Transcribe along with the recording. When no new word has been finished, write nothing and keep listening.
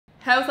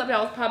Hey, what's up,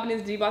 y'all? What's poppin'?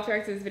 This G-Boss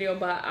reacts to this video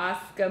by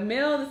Oscar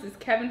Mill. This is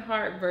Kevin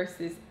Hart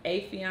versus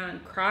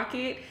AFFION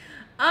CROCKET.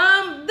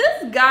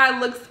 This guy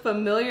looks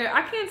familiar.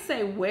 I can't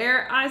say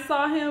where I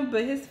saw him,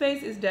 but his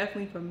face is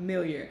definitely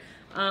familiar.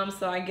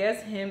 So I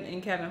guess him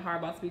and Kevin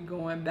Hart about to be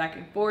going back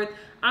and forth.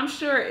 I'm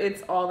sure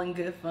it's all in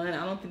good fun.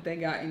 I don't think they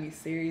got any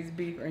serious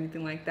beef or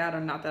anything like that, or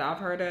not that I've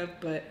heard of,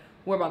 but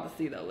we're about to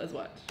see though. Let's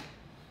watch.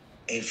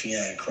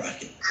 AFFION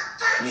CROCKET.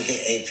 We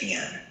hit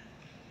AFFION.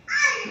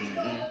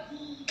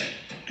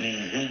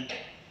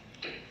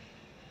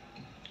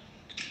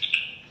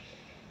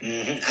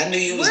 I knew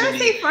you was going to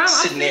be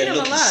sitting there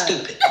looking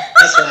stupid.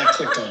 That's why I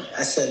clicked on it.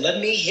 I said,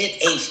 let me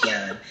hit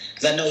AFFION,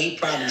 because I know he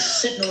probably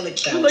sitting on the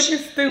couch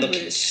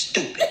looking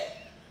stupid.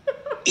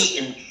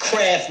 Eating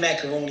Kraft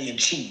macaroni and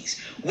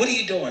cheese. What are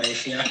you doing,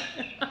 AFFION?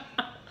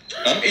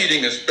 I'm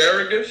eating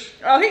asparagus.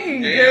 Oh, he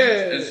eating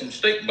good. And some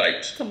steak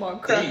bites. Come on,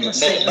 Kraft.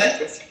 Steak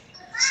bites.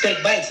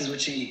 Steak bites is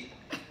what you eat.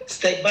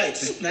 Steak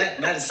bites. It's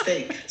not a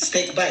steak.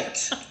 Steak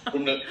bites.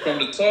 From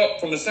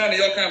the sound of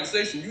your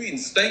conversation, you eating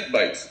steak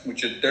bites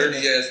with your dirty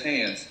ass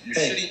hands. Your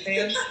shitty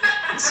hands.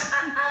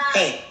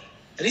 Hey,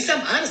 at least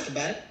I'm honest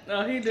about it.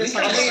 No, he did.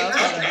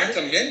 I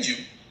commend you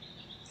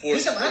for at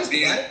least I'm honest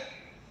about it.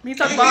 He's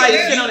talking about how you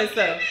shit on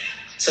himself.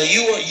 So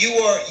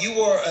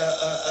you were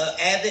a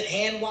avid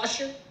hand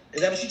washer? Is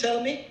that what you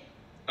telling me?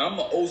 I'm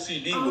an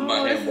OCD with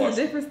my hand washing. washing. This is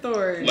a different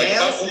story. Like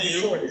now if I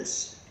see before you,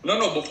 this?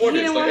 No, before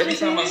this. Like every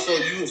time I saw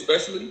you,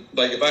 especially,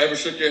 like if I ever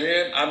shook your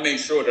hand, I made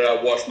sure that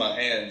I washed my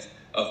hands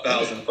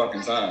 1,000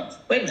 fucking times.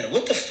 Wait a minute,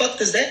 what the fuck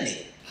does that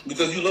mean?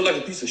 Because you look like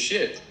a piece of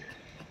shit.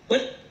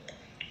 What?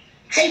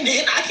 Hey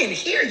man, I can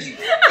hear you.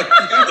 I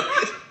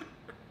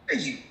can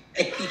hear you.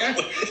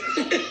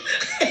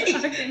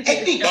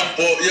 My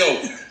fault, yo.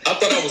 I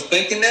thought I was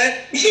thinking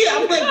that. Yeah,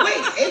 I'm like,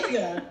 wait,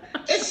 AFFION,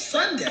 it's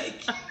Sunday.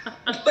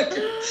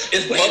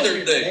 It's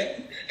Mother's Day.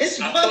 Man. It's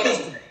Mother's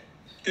Day.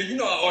 Because you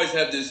know I always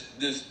have this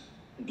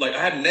like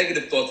I have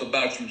negative thoughts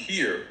about you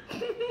here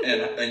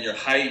and your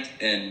height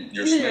and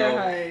your smell.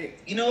 Height.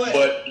 You know what?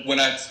 But when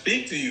I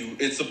speak to you,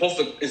 it's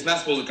not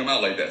supposed to come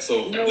out like that.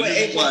 So you know what?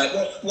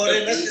 Well,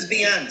 then let's just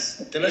be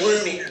honest. Let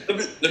me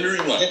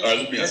rewind. All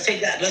right, let's be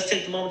honest. Let's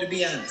take the moment to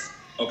be honest.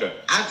 Okay.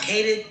 I've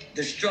hated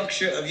the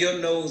structure of your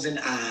nose and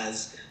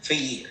eyes for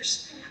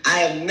years. I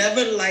have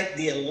never liked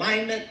the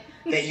alignment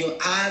that your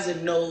eyes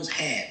and nose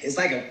have. It's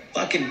like a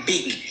fucking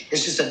beak.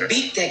 It's just a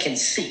beak that can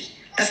see.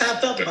 That's how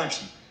I felt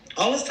about you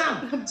all this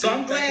time. So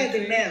I'm glad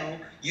that now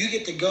you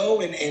get to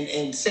go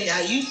and say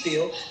how you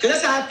feel, because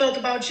that's how I felt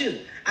about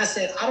you. I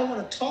said, I don't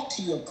want to talk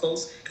to you up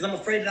close because I'm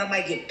afraid that I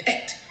might get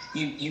pecked,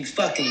 you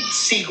fucking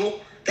seagull.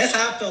 That's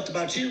how I felt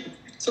about you.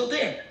 So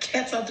there,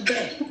 cat's out the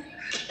bag.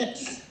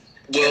 Cat's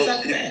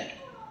out the bag.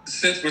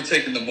 Since we're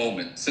taking the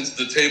moment, since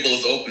the table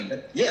is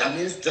open. Yeah, I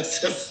mean, it's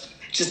just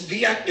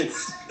be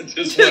honest. I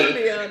just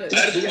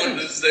wanted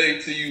to say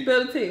to you,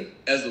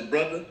 as a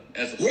brother,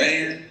 as a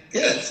fan,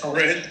 as a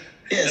friend,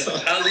 as a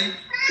colleague,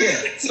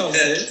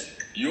 that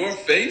your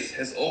face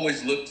has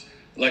always looked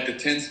like a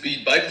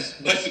 10-speed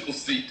bicycle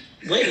seat.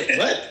 Wait,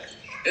 what?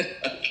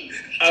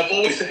 I've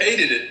always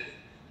hated it.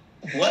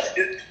 What?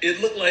 It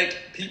looked like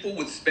people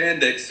with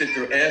spandex sit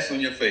their ass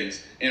on your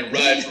face and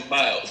ride for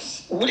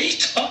miles. What are you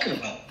talking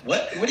about?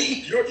 What are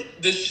you?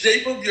 The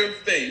shape of your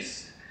face,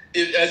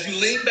 as you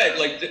lean back,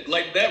 like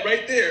that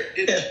right there,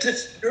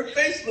 your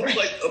face looks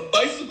like a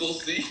bicycle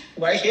seat.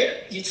 Right here?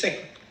 You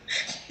say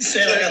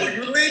when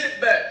you lean it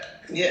back.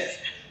 Yeah.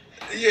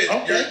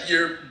 Yeah, okay.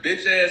 your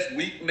bitch ass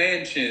weak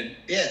man chin.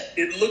 Yeah.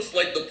 It looks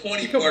like the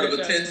pointy part of a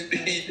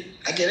 10-speed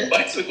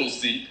bicycle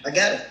seat. I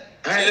get it.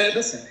 All right,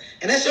 listen.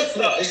 And that's just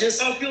look. It's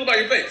just how I feel about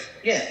your face.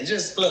 Yeah, it's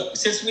just look.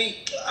 Since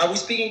are we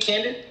speaking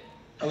candid?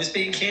 Are we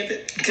speaking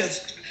candid?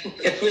 Because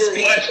if we're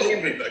speaking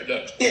candid, like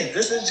that. Yeah,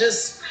 this is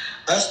just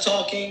us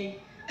talking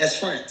as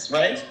friends,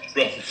 right?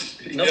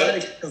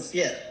 Nobody else.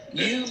 Yeah.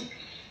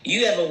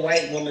 You have a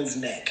white woman's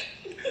neck.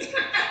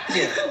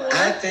 Yeah.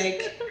 I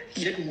think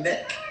your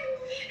neck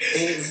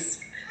is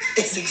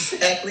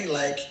exactly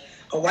like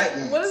a white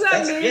woman. What does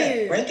that mean?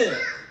 Yeah, right there.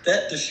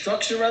 The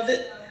structure of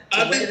it.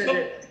 I've been told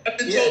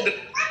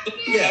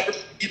that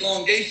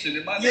elongation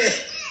in my neck.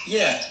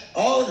 Yeah.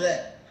 All of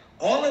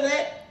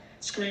that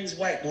screams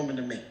white woman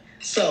to me.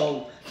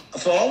 So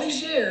for all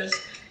these years,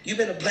 you've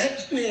been a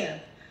black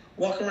man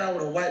walking around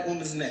with a white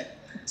woman's neck.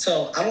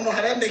 So I don't know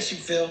how that makes you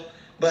feel,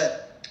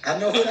 but I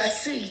know what I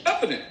see.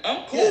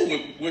 I'm cool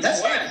with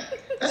that's white. Fine.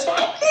 That's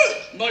fine.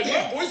 My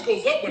voice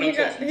goes up when I'm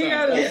talking. He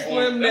got a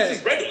slim neck. That's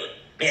just regular.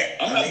 Yeah.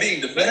 I'm not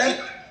being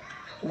defensive.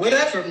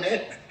 Whatever,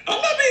 man.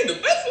 I'm not being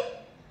defensive.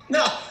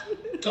 No.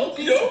 Don't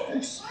be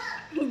defensive.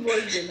 Because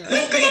I'm in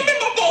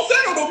my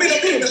falsetto don't mean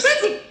I'm being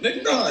defensive.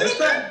 Nigga. No, it's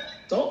not.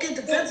 Don't get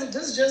defensive.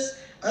 This is just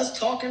us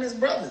talking as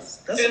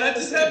brothers. And I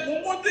just have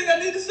one more thing I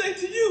need to say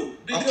to you.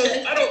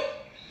 Because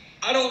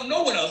I don't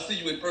know when I'll see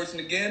you in person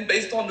again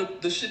based on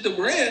the shit that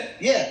we're in.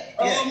 Yeah.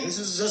 This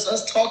is just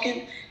us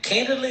talking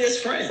candidly as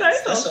friends.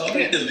 That's all.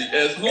 Candidly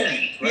as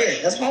homies, right?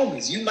 Yeah, as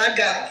homies. You my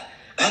guy.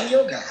 I'm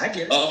your guy. I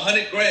get it.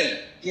 $100 grand.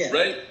 Yeah.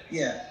 Right?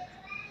 Yeah.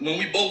 when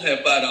we both have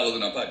 $5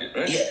 in our pocket,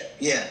 right?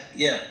 Yeah.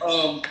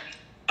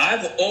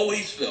 I've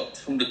always felt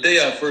from the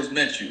day I first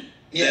met you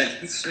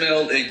that you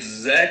smell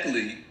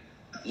exactly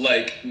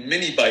like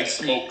mini bike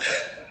smoke.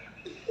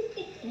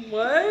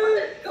 What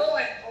is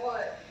going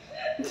on?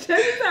 Check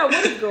this out.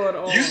 What is going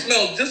on? You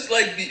smell just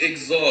like the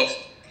exhaust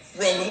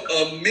from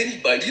a mini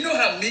bike. You know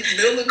how Meek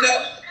Mill and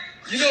that?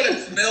 You know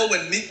that smell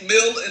when Meek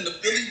Mill and the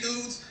Philly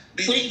dudes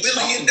be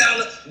wheeling down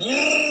the...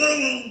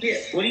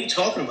 What are you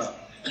talking about?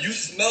 You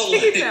smell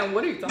like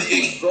what are you talking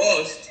the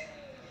exhaust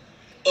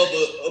of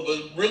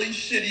a really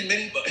shitty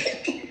mini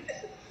bike.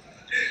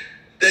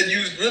 That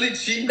used really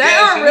cheap They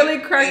gas. are really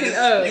cracking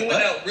up. You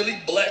went out really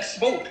black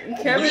smoke.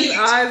 Kevin's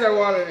eyes are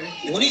watering.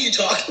 What are you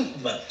talking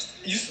about?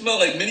 You smell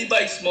like mini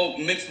bike smoke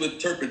mixed with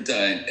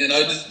turpentine, and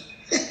I just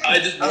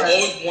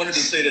always wanted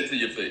to say that to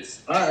your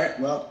face. All right,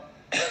 well,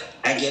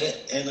 I get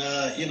it, and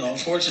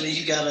unfortunately,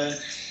 you gotta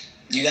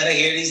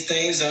hear these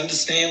things to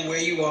understand where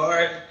you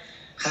are,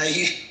 how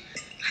you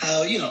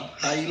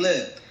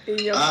live. In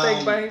your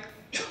steak bike.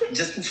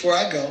 Just before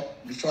I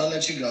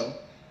let you go,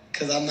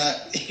 because I'm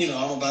not,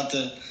 I'm about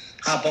to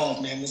hop off,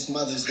 man. It's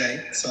Mother's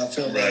Day, so I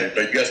feel right.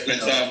 But you gotta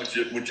spend time with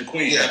your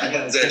queen. Yeah, I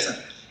gotta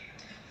spend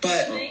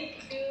time.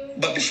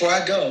 But before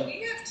I go,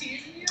 you have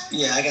tears in your eyes?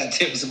 Yeah, I got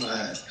tears in my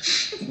eyes.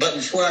 But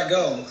before I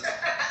go,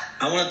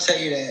 I want to tell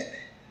you that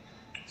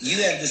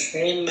you have the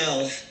same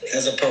mouth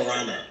as a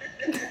piranha.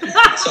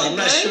 So I'm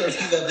not sure if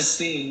you've ever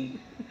seen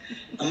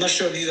a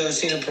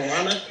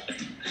piranha.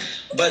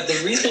 But the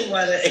reason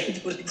why they're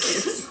able to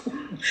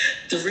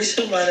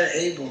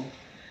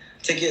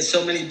get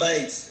so many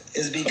bites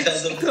is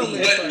because of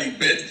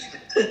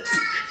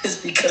it's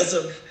because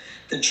of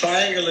the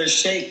triangular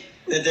shape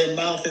that their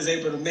mouth is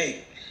able to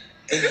make.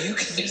 And you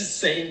can do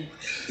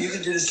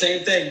the same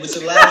thing, which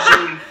allows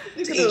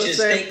you to eat your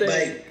steak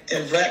bite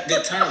in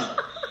rapid time.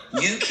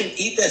 You can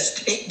eat that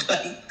steak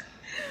bite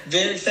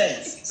very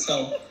fast.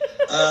 So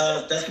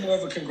that's more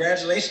of a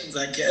congratulations,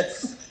 I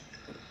guess.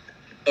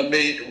 I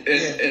mean,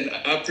 and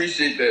I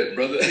appreciate that,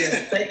 brother.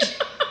 Yeah, thank you.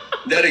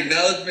 That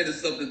acknowledgement is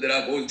something that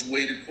I've always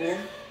waited for.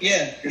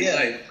 Yeah.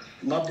 Like,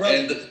 my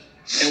brother.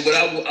 And what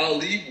I'll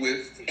leave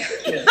with.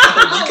 Yeah.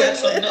 You got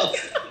something else.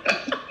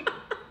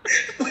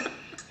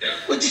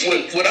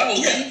 What I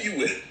will leave you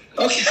with.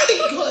 Okay,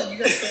 go ahead. You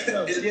got something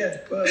else. Yeah,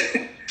 go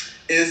ahead.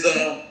 Is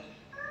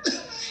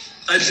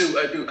I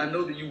do. I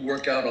know that you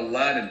work out a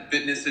lot, and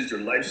fitness is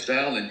your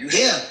lifestyle, and you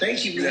have,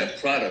 thank you. You have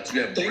products,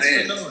 you have Thanks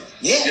brands,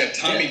 you have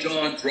Tommy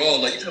John Draw,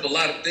 like you have a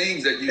lot of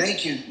things that you.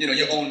 Thank you.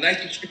 Your own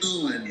Nike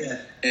shoe and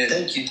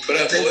thank you. But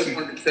I've always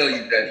wanted to tell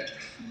you that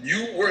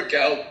you work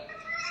out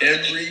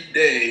every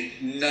day,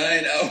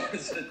 9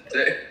 hours a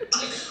day,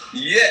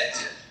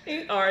 yet.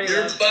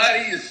 Your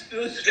body is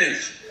still shaking.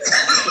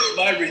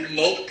 My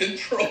remote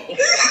control.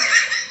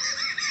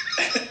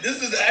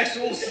 This is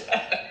actual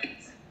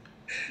size.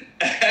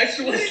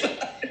 Actual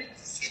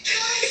size.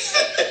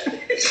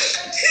 He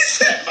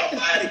said my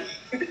body.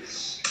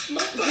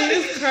 He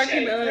is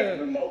cracking up.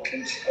 Remote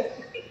control.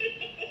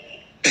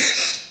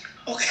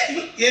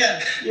 Okay.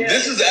 Yeah.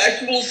 This is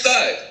actual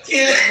size.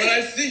 Yeah. Like when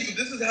I see you,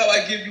 this is how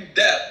I give you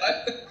dap.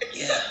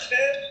 Yeah.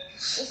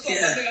 What's up,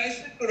 man? I ain't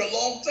seen you in a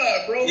long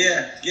time, bro.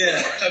 Yeah.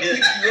 I pick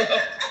you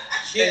up,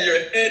 and your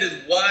head is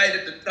wide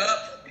at the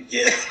top.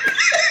 Yeah.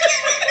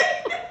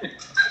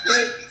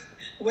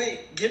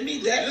 Wait, give me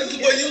that. This is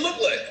what you look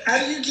like. How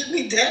do you give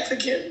me that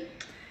again?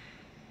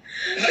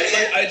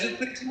 I just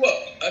picked you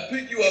up. I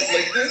picked you up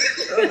like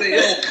this. I'll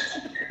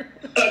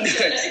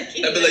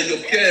be like, yo,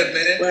 Kev,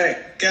 man. Right,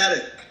 got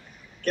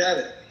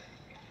it.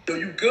 So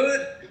you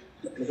good?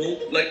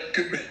 Mm-hmm. Like,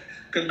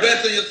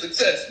 congrats on your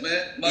success,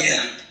 man.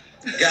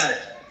 Got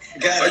it.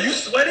 Are you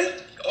sweating?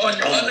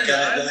 Under your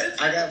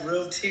eyelids? I got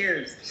real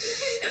tears.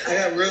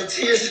 I'm gonna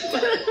tell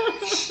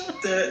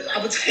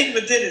you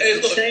what did it.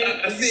 Hey, look, I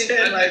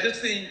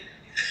just seen.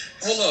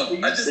 Hold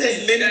on. I just seen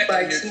Shaq in here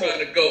trying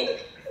to go.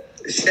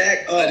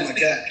 Shaq, oh my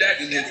God.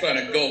 Shaq in here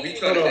trying to go. He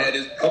trying to add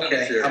his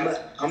commentary.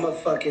 I'm a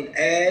fucking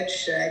add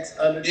Shaq's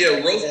under.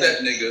 Yeah, roast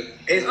that nigga.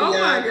 Oh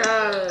my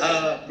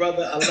God.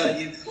 Brother, I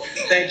love you.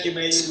 Thank you,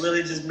 man. You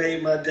really just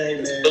made my day,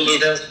 man.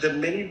 The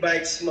mini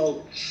bike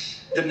smoke,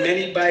 the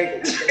mini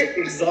bike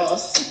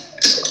exhaust.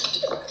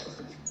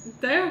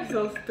 They're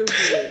so stupid.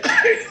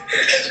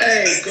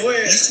 Hey, go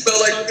ahead. You smell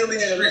like Philly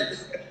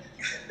streets.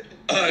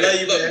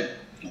 Love you, man.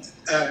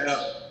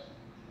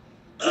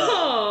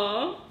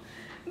 Aww.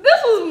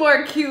 This was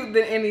more cute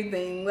than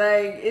anything.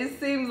 Like, it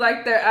seems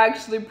like they're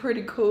actually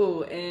pretty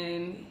cool,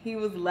 and he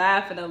was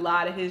laughing a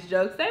lot of his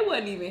jokes. They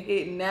wasn't even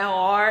hitting that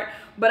hard,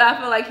 but I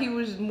feel like he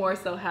was more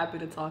so happy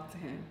to talk to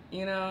him,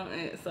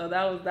 And so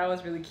that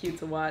was really cute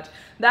to watch.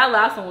 That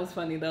last one was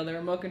funny though, the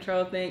remote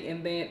control thing,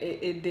 and then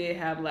it did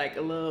have like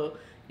a little,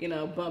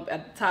 bump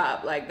at the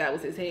top, like that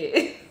was his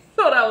head.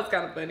 So that was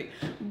kind of funny.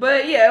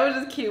 But yeah, it was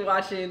just cute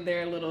watching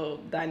their little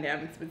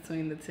dynamics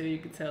between the two. You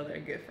could tell they're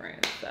good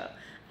friends. So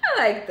I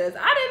like this.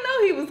 I didn't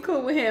know he was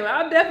cool with him.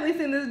 I've definitely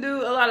seen this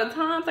dude a lot of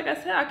times. Like I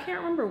said, I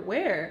can't remember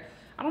where.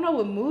 I don't know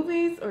what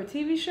movies or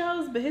TV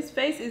shows, but his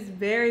face is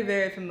very,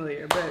 very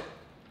familiar. But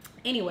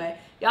anyway,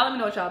 Y'all let me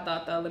know what y'all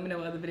thought, though. Let me know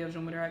what other videos you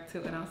want me to react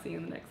to, and I'll see you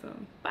in the next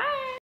one. Bye.